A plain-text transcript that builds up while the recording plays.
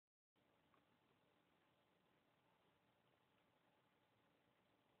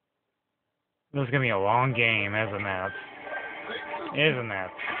This is gonna be a long game, isn't it? Isn't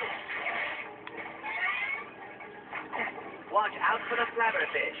it? Watch out for the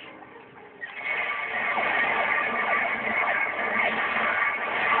flabberfish.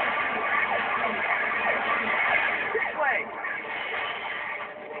 This way.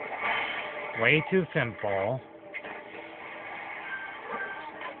 Way too simple.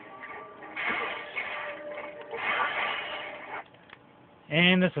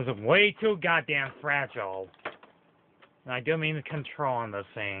 And this is way too goddamn fragile. And I do mean the control on this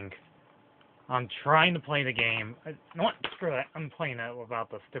thing. I'm trying to play the game. No, screw that. I'm playing it without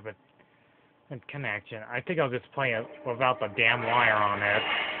the stupid connection. I think I'll just play it without the damn wire on it.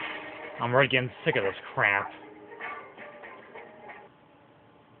 I'm already getting sick of this crap.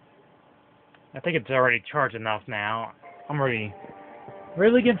 I think it's already charged enough now. I'm already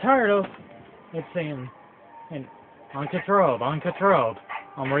really getting tired of it saying uncontrolled, uncontrolled.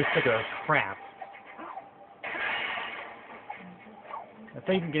 I'm already sick of this crap. I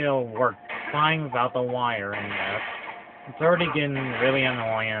think it'll work fine without the wire in this. It's already getting really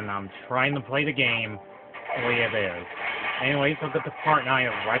annoying. I'm trying to play the game the way it is. Anyways, look at the part 9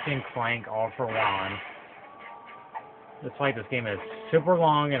 of Ratchet and Clank All for One. Despite this game is super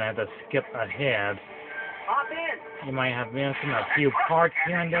long and I have to skip ahead. Hop in. You might have missed a few parts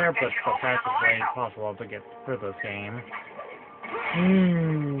here and there, but the fastest way possible to get through this game.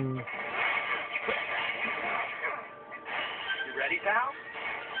 You ready, pal?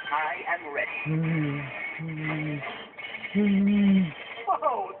 I am ready.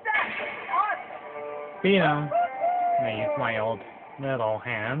 Whoa, that's awesome! You know, I use my old metal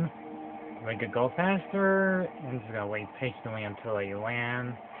hand. Make it go faster, and just gonna wait patiently until I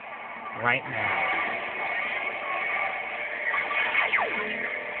land right now.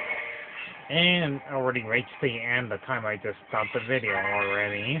 And already reached the end the time I just stopped the video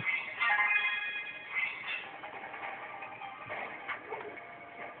already.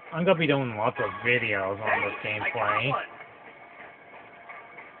 I'm gonna be doing lots of videos on this gameplay.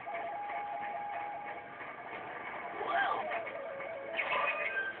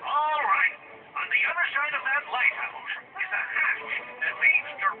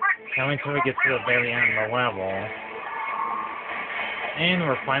 Coming until we get to the very end of the level. And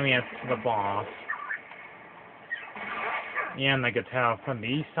we're finally at the boss. And I could tell from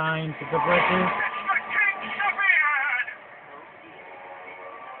these signs of the bridges.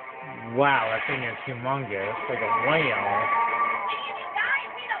 Wow, that thing is humongous, like a whale.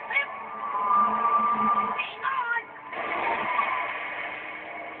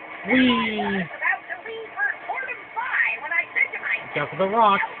 Whee! Go for the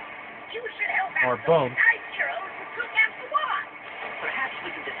rock. Or both. Perhaps we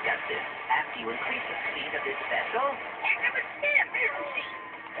can discuss this after you increase the speed of this vessel. Heck of a stiff, isn't she?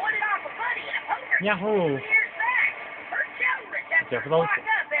 Won it off a buddy in a poker Yahoo! years back. Her gel receptors Those lock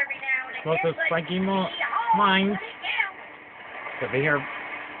up every now and again, those spiky mines. So they hear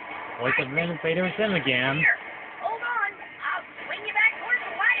voice of invaders in again. Hold on, I'll swing you back towards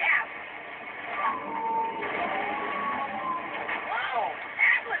the White House. Whoa,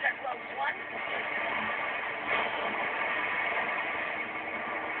 that was a close one.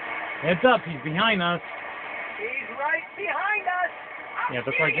 Heads up, he's behind us. He's right behind us. Yeah,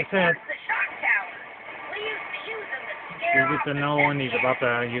 that's like I said. The shock tower. We used to use them to scare You get to know when he's about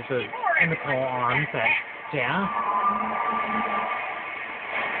to use his pinnacle on that. Yeah.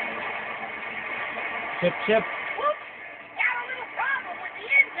 Chip, chip. Whoops! Got a little problem with the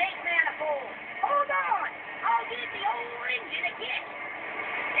intake manifold. Hold on. I'll give the old engine a kick.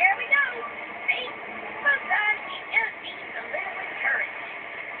 There we go. See? Sometimes you just need a little encouragement.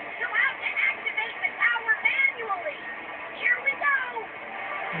 You'll have to activate the tower manually. Here we go.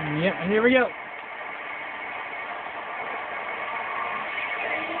 Yep, here we go.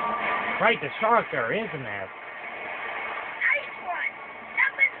 Right, the shark there, isn't it? Nice one.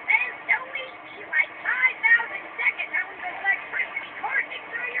 Nothing says don't eat me like 5,000 seconds of electricity coursing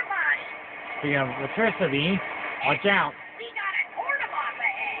through your body. Speaking of electricity, watch out. We got a corner off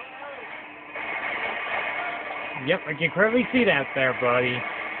ahead. Yep, I can clearly see that there, buddy.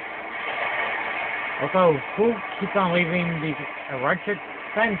 Also, who keeps on leaving these electric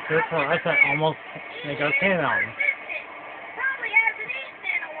fences for us to almost make us hit on? Probably hasn't eaten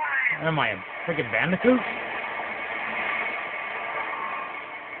in a while. Am I a freaking bandicoot?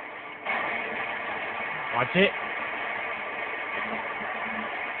 Watch it.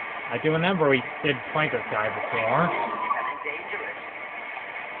 I do remember we did fight this guy before.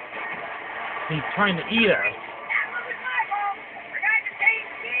 He's trying to eat us. That was my fault. Forgot to change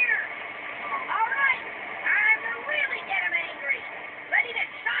gears. All right, time to really get him angry. Ready to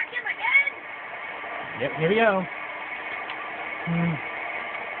shock him again? Yep, here we go.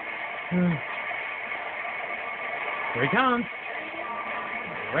 Here he comes.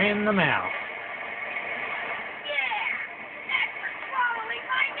 Ran them out. Yeah, that's for swallowing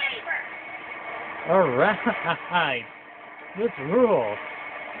my neighbor. Alright. This rules.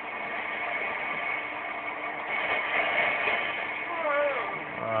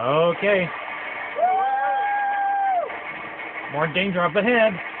 Okay. More danger up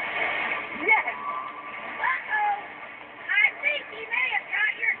ahead. Yes. Uh-oh. I think he may have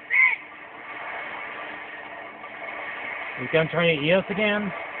got your scent. He's gonna try to eat us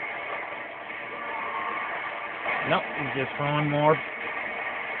again. Nope, he's just throwing more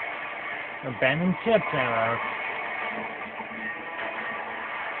abandoned chips at us.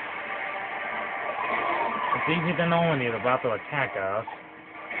 It's easy to know when he's about to attack us.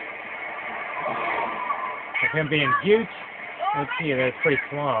 With him being huge, let's see, it's pretty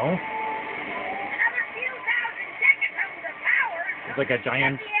slow. Another few thousand decatones of power. It's like a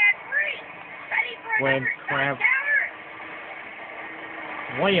giant Ready for red another crab tower?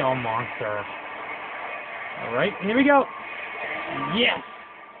 whale monster. Alright, here we go. Yes!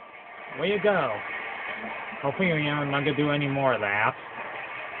 Way to go. Hopefully I'm not going to do any more of that.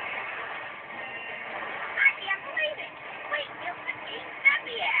 I can't believe it. Wait till the king snap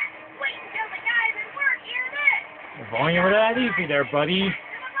me at. Wait until the guys at work hear this. If only you were that easy there, buddy. To the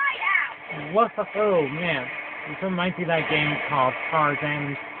lighthouse. Whoa, man. This reminds me of that game called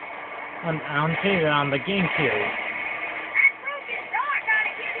Tarzan Unchained on the GameCube. That broken dog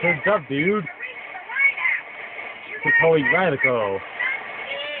gotta get here What's up, dude? to reach the lighthouse. You It's totally radical.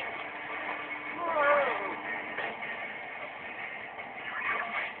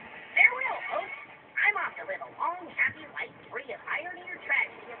 Farewell, folks. I'm off to live a long, happy life free of irony or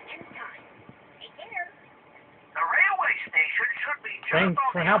tragedy of any kind. Take care. The railway station should be just Thanks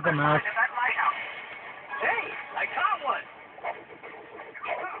on for the helping other us. side of that lighthouse. Hey, I caught one.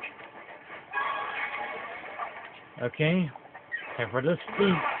 Okay. And for this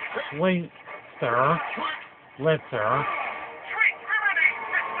speed Blitzer. Sweet remedy,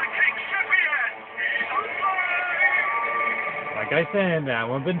 Mr. King Cyprian. Like I said, that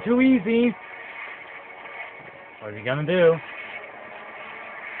would have been too easy. What are you gonna do?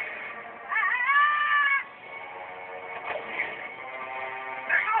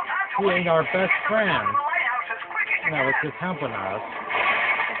 There's no time to He wait. ain't our best Get to the friend. top of the lighthouse as quick as you That was can. just helping us.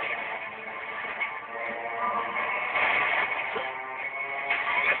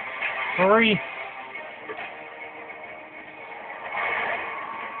 Hurry!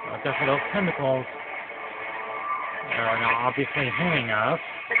 Watch out for those tentacles. They're now obviously hitting us. I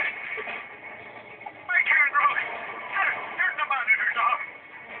can't look. Turn the monitors off.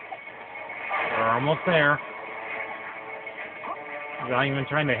 We're almost there. He's not even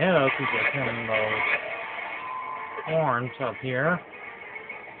trying to hit us, he's just hitting those horns up here.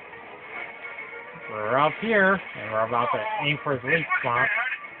 We're up here, and we're about to aim for his weak spot.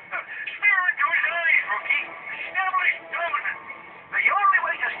 Stare into his eyes, rookie. Establish dominance. The only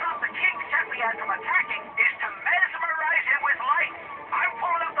way to stop the King Cyprian from attacking is to mesmerize him with light. I'm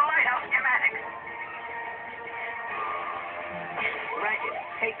pulling up the lighthouse schematics. Ratchet,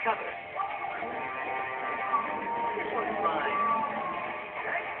 take cover. This one's mine.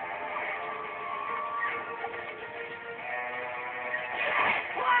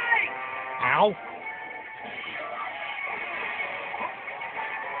 Fly! Ow!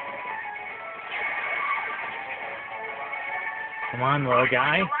 Come on, little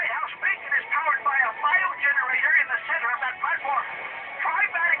guy. The lighthouse beacon is powered by a biogenerator in the center of that platform. Try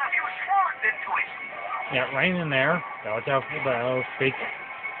batting a few slugs into it. Yeah, right in there. Watch out for those big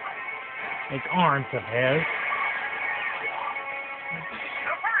arms of his.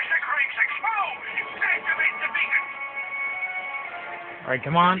 The Versa crank's exposed. Activate the beacon. Alright,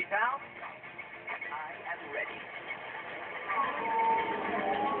 come on. Ready, pal? I am ready.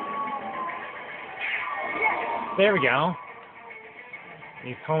 There we go.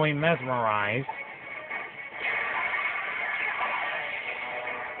 He's totally mesmerized.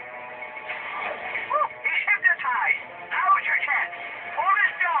 Woo, he's hypnotized. Now's your chance. Pull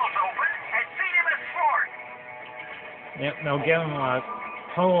his jaws open and feed him a sword. Yep, they'll give him a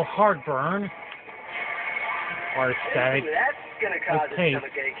total heartburn. Or static. That's gonna cause a taste.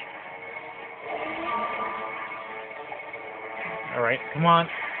 stomachache. Alright, come on.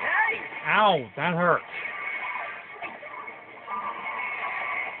 Hey! Ow, that hurt.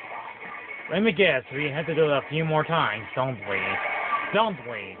 Let me guess, we had to do it a few more times, don't we? Don't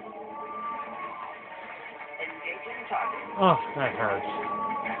we? Engaging target. Oh, that hurts.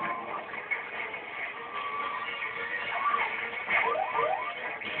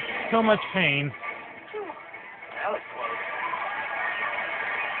 So much pain. Too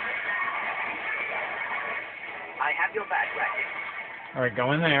Alright,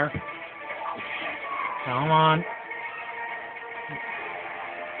 go in there. Come on.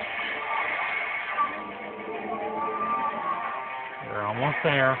 You're almost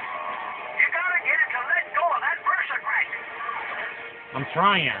there. You gotta get it to let go of that pressure crank. I'm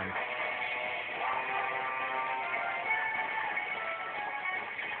trying.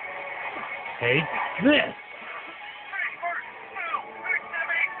 Take this.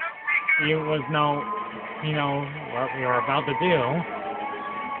 It was no, you know, what we were about to do.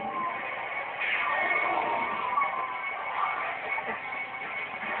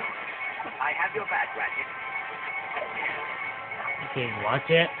 I have your back, Ratchet. Okay, watch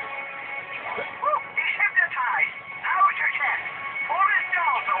it. He's hypnotized. Now's your chance. Pull his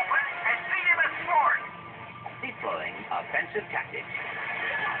jaws open and feed him a sword. Deploying offensive tactics.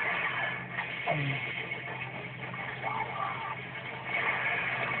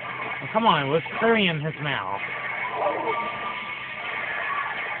 Oh, come on, let's hurry in his mouth.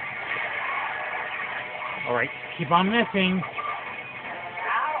 Alright, keep on missing.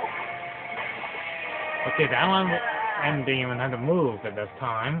 Okay, that one didn't even have to move at this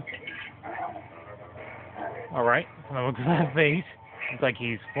time. Alright, so look at that face. Looks like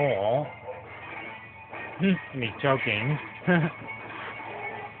he's full. And he's choking.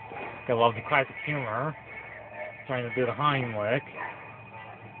 I love the classic humor. Trying to do the Heimlich.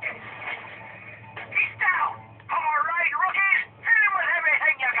 He's down. All right, rookies. Hit him with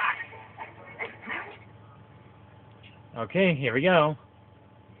everything you got. Okay, here we go.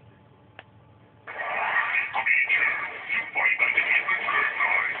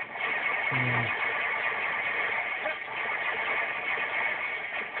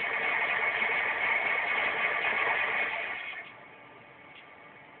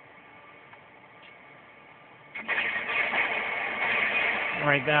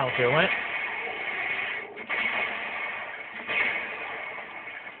 Alright, that'll do it.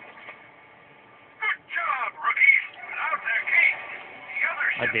 Good job, rookies. Out there, King. The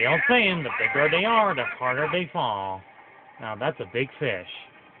others Like the old saying, the bigger they are, the harder they fall. Now that's a big fish.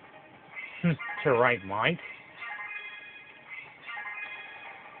 To right, Mike.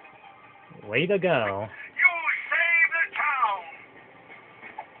 Way to go. You saved the town.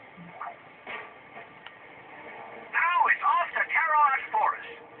 Now it's off to Terror's Forest.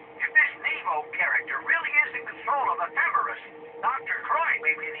 If this Nevo character really is in control of Ephemeris, Dr. Croy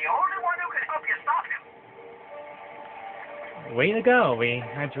may be the only one who can help you stop him. Way to go. We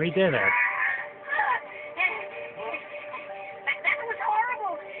actually did it. That was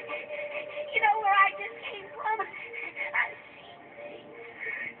horrible. You know where I just came from? I've seen things.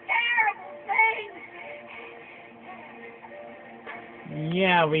 Terrible things.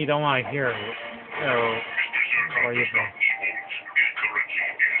 Yeah, we don't want to hear it. So, or you can.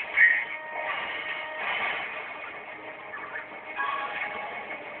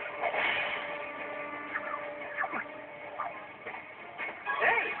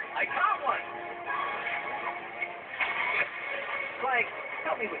 Hey, I caught one. Clank,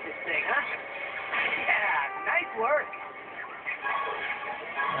 help me with this thing, huh? Yeah, nice work.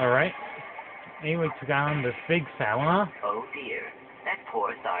 Alright. Anyway, took on this big fella. Oh dear, that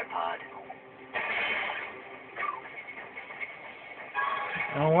poor Tharpod.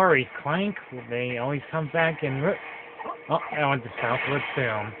 Don't worry, Clank. They always come back and. Oh, I went to Southwood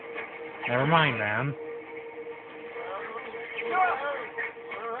soon. Never mind, then.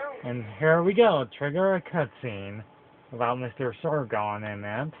 And here we go. Trigger a cutscene about Mr. Sorgon in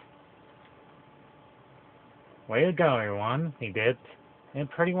it. Way to go, everyone. He did it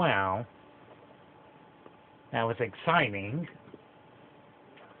pretty well. That was exciting.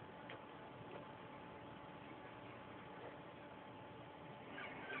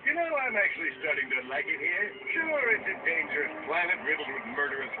 You know, I'm actually starting to like it here. Sure, it's a dangerous planet riddled with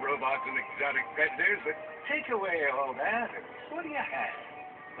murderous robots and exotic predators, but take away all that, and what do you have?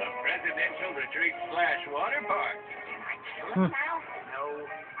 A presidential retreat / water park. Kill him now? No.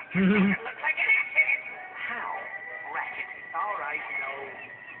 Hmm. Looks like an accident. How? Ratchet. All right,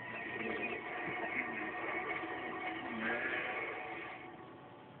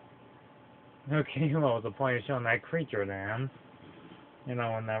 no. Okay, well, what's the point of showing that creature then? You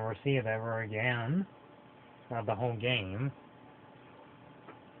know, we'll never see it ever again. Not the whole game.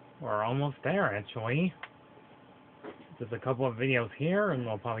 We're almost there, actually. Just a couple of videos here, and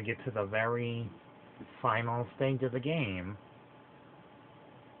we'll probably get to the very final stage of the game.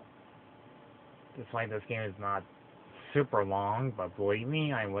 Just like this game is not super long, but believe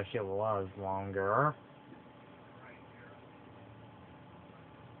me, I wish it was longer.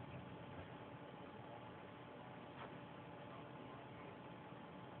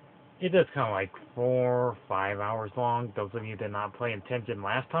 It is kind of like 4 or 5 hours long. Those of you that did not pay attention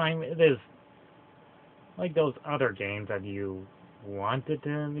last time, it is like those other games that you wanted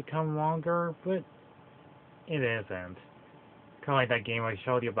to become longer, but it isn't. Kind of like that game I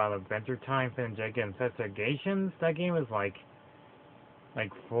showed you about Adventure Time, Finjega Investigations. That game is like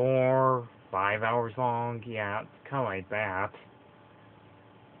 4, 5 hours long. Yeah, it's kind of like that.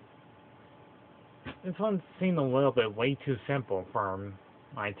 This one seemed a little bit way too simple for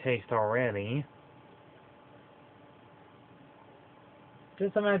my taste already.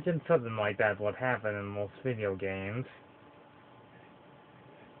 Just imagine something like that would happen in most video games.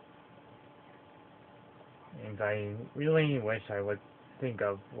 And I really wish I would think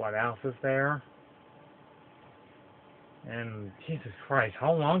of what else is there. And Jesus Christ,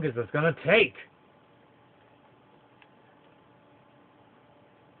 how long is this gonna take?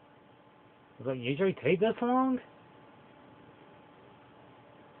 Does it usually take this long?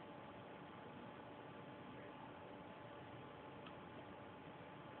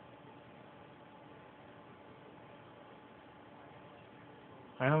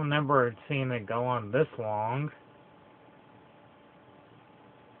 I don't remember seeing it go on this long.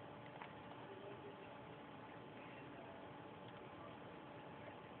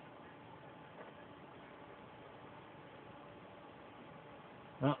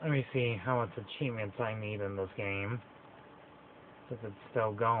 Well, let me see how much achievements I need in this game. If it's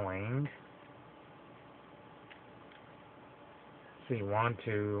still going. Let's see, 1,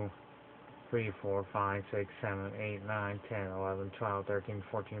 2, 3, 4, 5, 6, 7, 8, 9, 10, 11, 12, 13,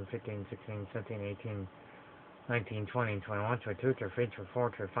 14, 15, 16, 17, 18, 19, 20, 21, 22, 23, 24,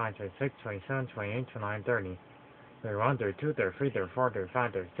 25, 26, 27, 28, 29, 30. 31, 32, 33, 34,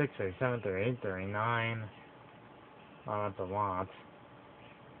 35, 36, 37, 38, 39. Oh, that's a lot.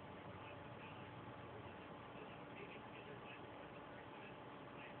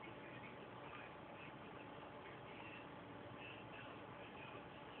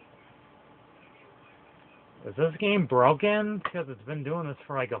 Is this game broken? Because it's been doing this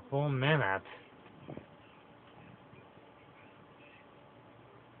for like a full minute.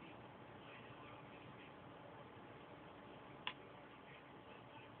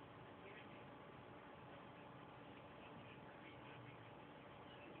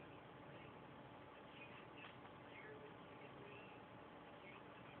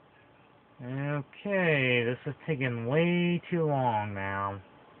 Okay, this is taking way too long now.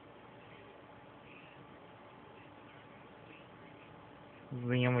 This is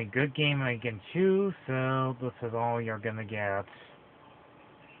the only good game I can choose, so this is all you're gonna get.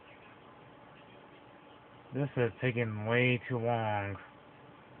 This is taking way too long.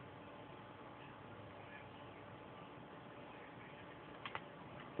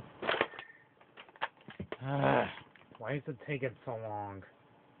 Why is it taking so long?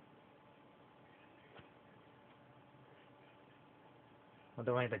 What,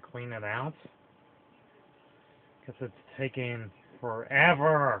 do I have to clean it out? Because it's taking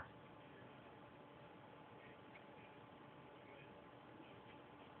forever.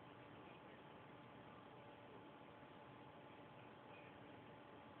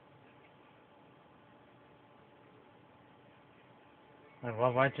 I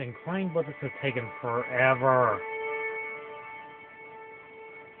love watching clean, but this is taking forever.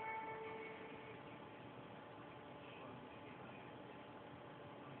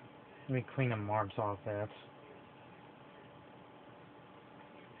 Let me clean the marks off that.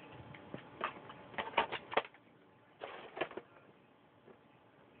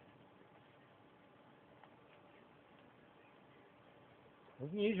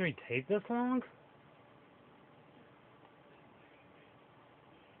 Doesn't it usually take this long?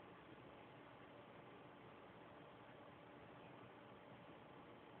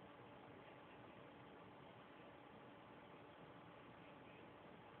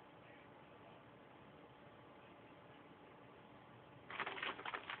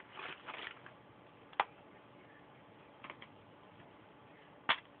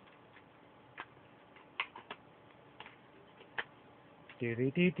 Do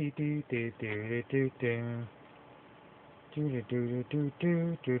do do do do do do do do. Do do do do do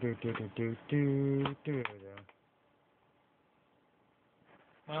do do do do do do.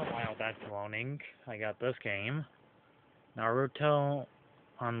 Well, while that's loading, I got this game. Naruto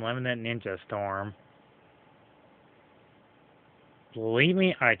Unlimited Ninja Storm. Believe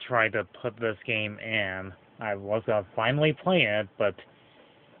me, I tried to put this game in. I was gonna finally play it, but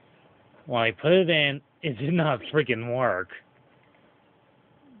when I put it in, it did not freaking work.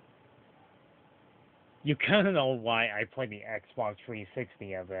 You kind of know why I played the Xbox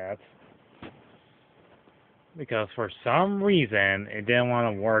 360 of it. because for some reason it didn't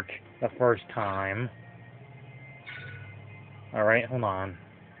want to work the first time. Alright, hold on.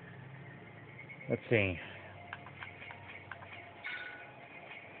 Let's see.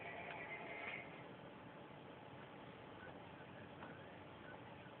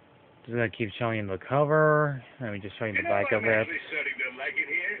 Just gonna keep showing you the cover. Let me just show you the back of it.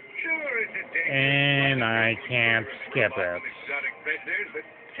 And I can't skip it.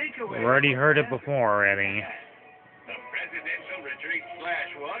 Already heard it before already. The presidential retreat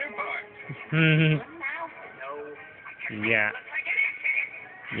 / water park. Yeah.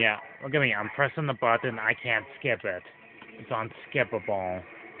 Yeah. Look at me. I'm pressing the button. I can't skip it. It's unskippable.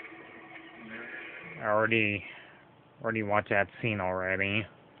 I already watched that scene already.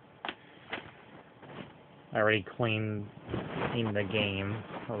 I already cleaned the game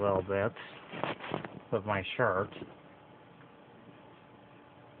a little bit with my shirt.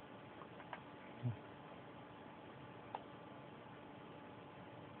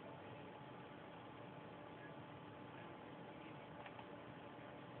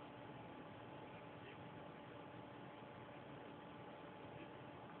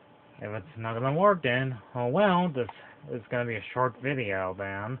 If it's not gonna work then, oh well, this is gonna be a short video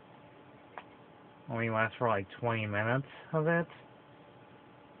then. Only lasts for like 20 minutes of it.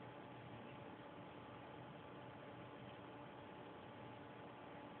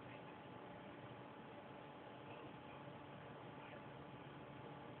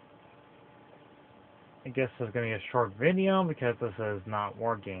 I guess it's gonna be a short video because this is not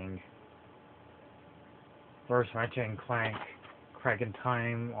working. First Ratchet and Clank Crack in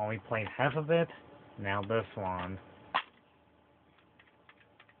Time, only played half of it. Now this one.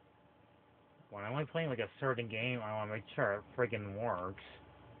 When I'm only playing like a certain game, I want to make sure it friggin' works.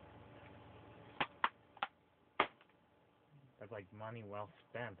 That's like money well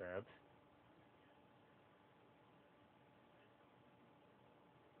spent, it.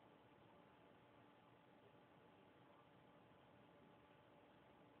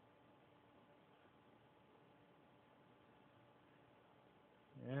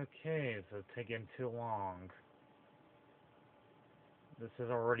 Okay, so it's taking too long. This has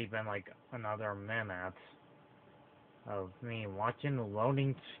already been like another minute of me watching the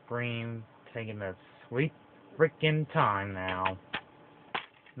loading screen, taking this sweet freaking time now.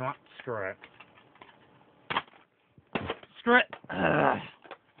 Not screw it. Screw it! Ugh.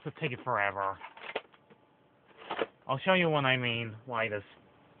 This will take it forever. I'll show you what I mean, why this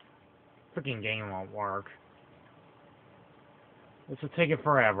freaking game won't work. This will take it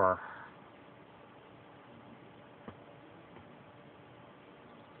forever.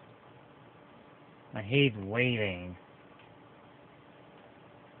 I hate waiting.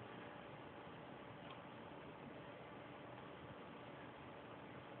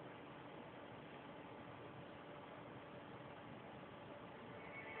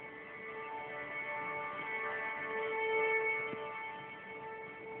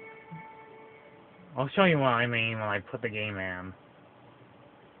 I'll show you what I mean when I put the game in.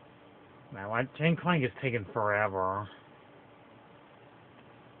 Now, Chain Clank is taking forever.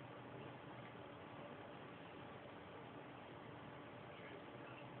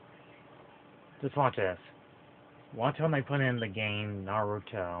 Just watch this. Watch when I put in the game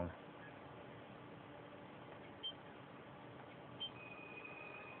Naruto.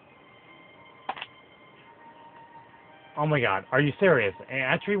 Oh my god, are you serious? It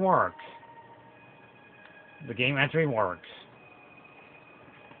actually works. The game actually works.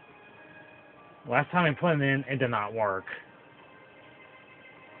 Last time I put it in, it did not work.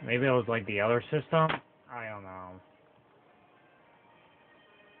 Maybe it was like the other system? I don't know.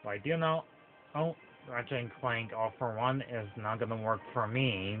 But I do know, oh, Ratchet and Clank All for One is not going to work for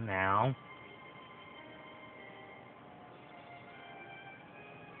me now.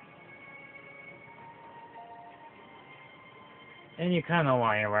 And you kind of know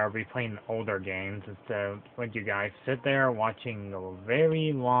why I'll be playing older games instead of when you guys sit there watching a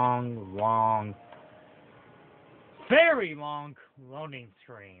very long loading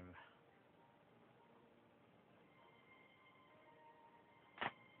screen.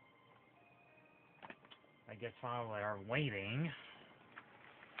 I guess while we're waiting,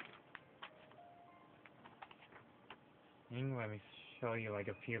 let me show you like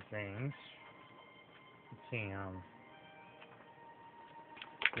a few things. Let's see,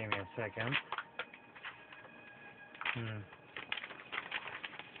 give me a second.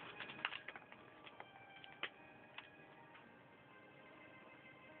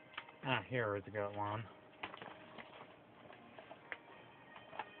 Ah, here is a good one.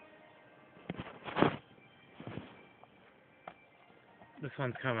 This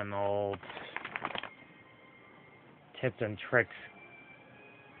one's kind of old. tips and tricks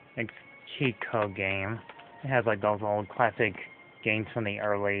cheat code game. It has like those old classic games from the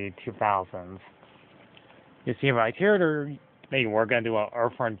early 2000s. You see right here, they were going to do an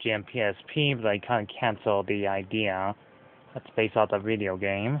Earthworm Jim PSP, but they kind of canceled the idea. That's based off the video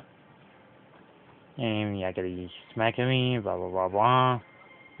game. And yeah, get you smacking me, blah blah blah blah.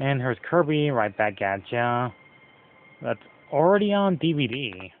 And here's Kirby right back at ya. That's already on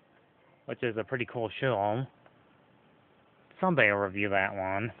DVD, which is a pretty cool show. Someday I'll review that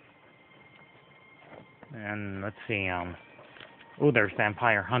one. And let's see, ooh, there's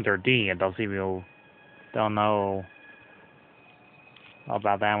Vampire Hunter D, and those of you who don't know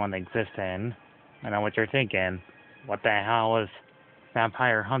about that one existing, I know what you're thinking. What the hell is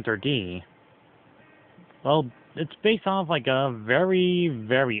Vampire Hunter D? Well, it's based off like a very,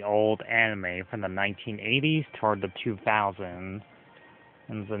 very old anime from the 1980s toward the 2000s,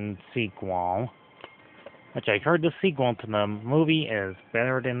 and then sequel. Which I heard the sequel to the movie is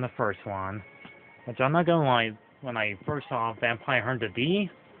better than the first one. Which I'm not gonna lie, when I first saw Vampire Hunter D,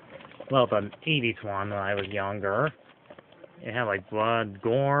 well, the 80s one when I was younger, it had like blood,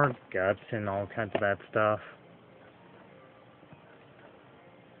 gore, guts, and all kinds of that stuff.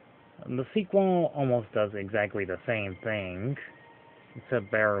 And the sequel almost does exactly the same thing,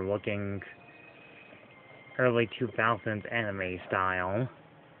 except better looking, early 2000s anime style.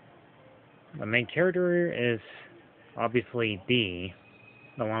 The main character is obviously D,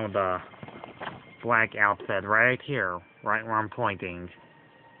 the one with the black outfit right here, right where I'm pointing.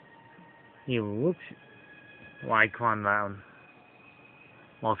 He looks like one of the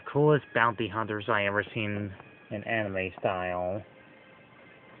most coolest bounty hunters I ever seen in anime style.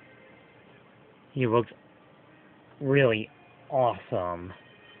 He looks really awesome.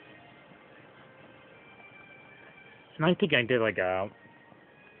 And I think I did like a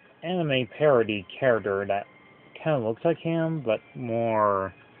anime parody character that kind of looks like him, but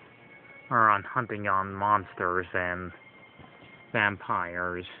more on hunting on monsters and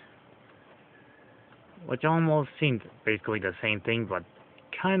vampires. Which almost seemed basically the same thing, but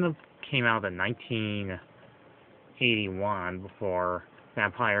kind of came out in 1981 before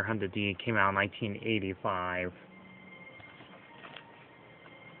Vampire Hunter D came out in 1985.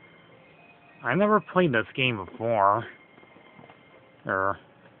 I never played this game before. I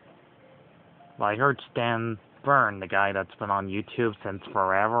heard Stan Byrne, the guy that's been on YouTube since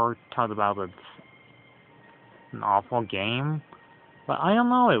forever, talk about it's an awful game. But I don't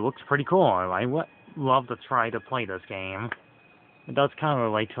know, it looks pretty cool. I would love to try to play this game. It does kind of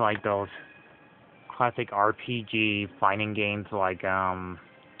relate to like those classic RPG fighting games like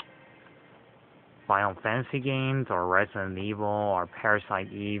Final Fantasy games or Resident Evil or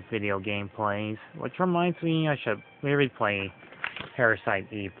Parasite Eve video game plays, which reminds me I should maybe play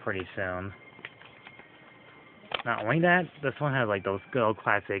Parasite Eve pretty soon. Not only that, this one has like those good old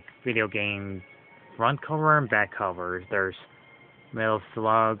classic video game front cover and back covers. There's Metal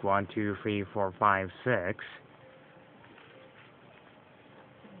Slug 1, 2, 3, 4, 5, 6.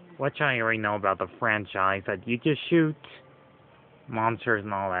 Which I already know about the franchise, that you just shoot monsters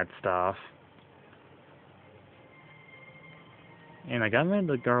and all that stuff. And I got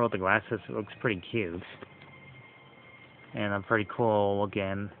the girl with the glasses looks pretty cute. And a pretty cool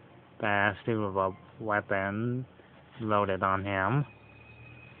looking bastard with a weapon loaded on him.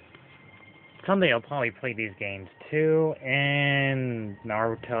 Someday I'll probably play these games too, and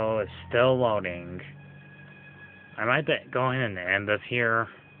Naruto is still loading. I might go ahead and end this here,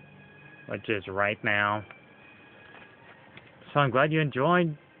 which is right now. So I'm glad you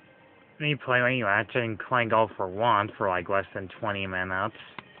enjoyed me playing Ratchet and Clank All for One for like less than 20 minutes.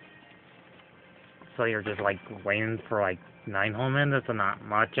 So you're just like waiting for like 9 whole minutes and not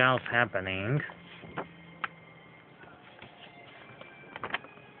much else happening.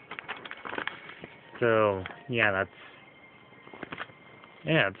 So yeah, that's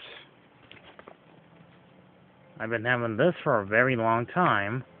it. I've been having this for a very long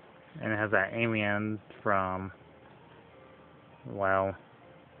time, and it has that alien from, well,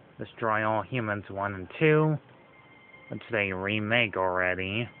 Destroy All Humans 1 and 2, which they remake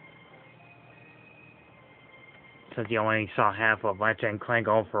already. Since you only saw half of Ratchet and Clank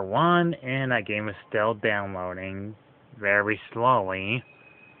All for One, and that game is still downloading very slowly.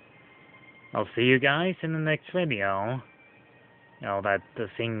 I'll see you guys in the next video. You know that the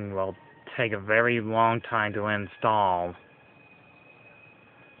thing will take a very long time to install.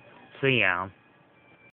 See ya.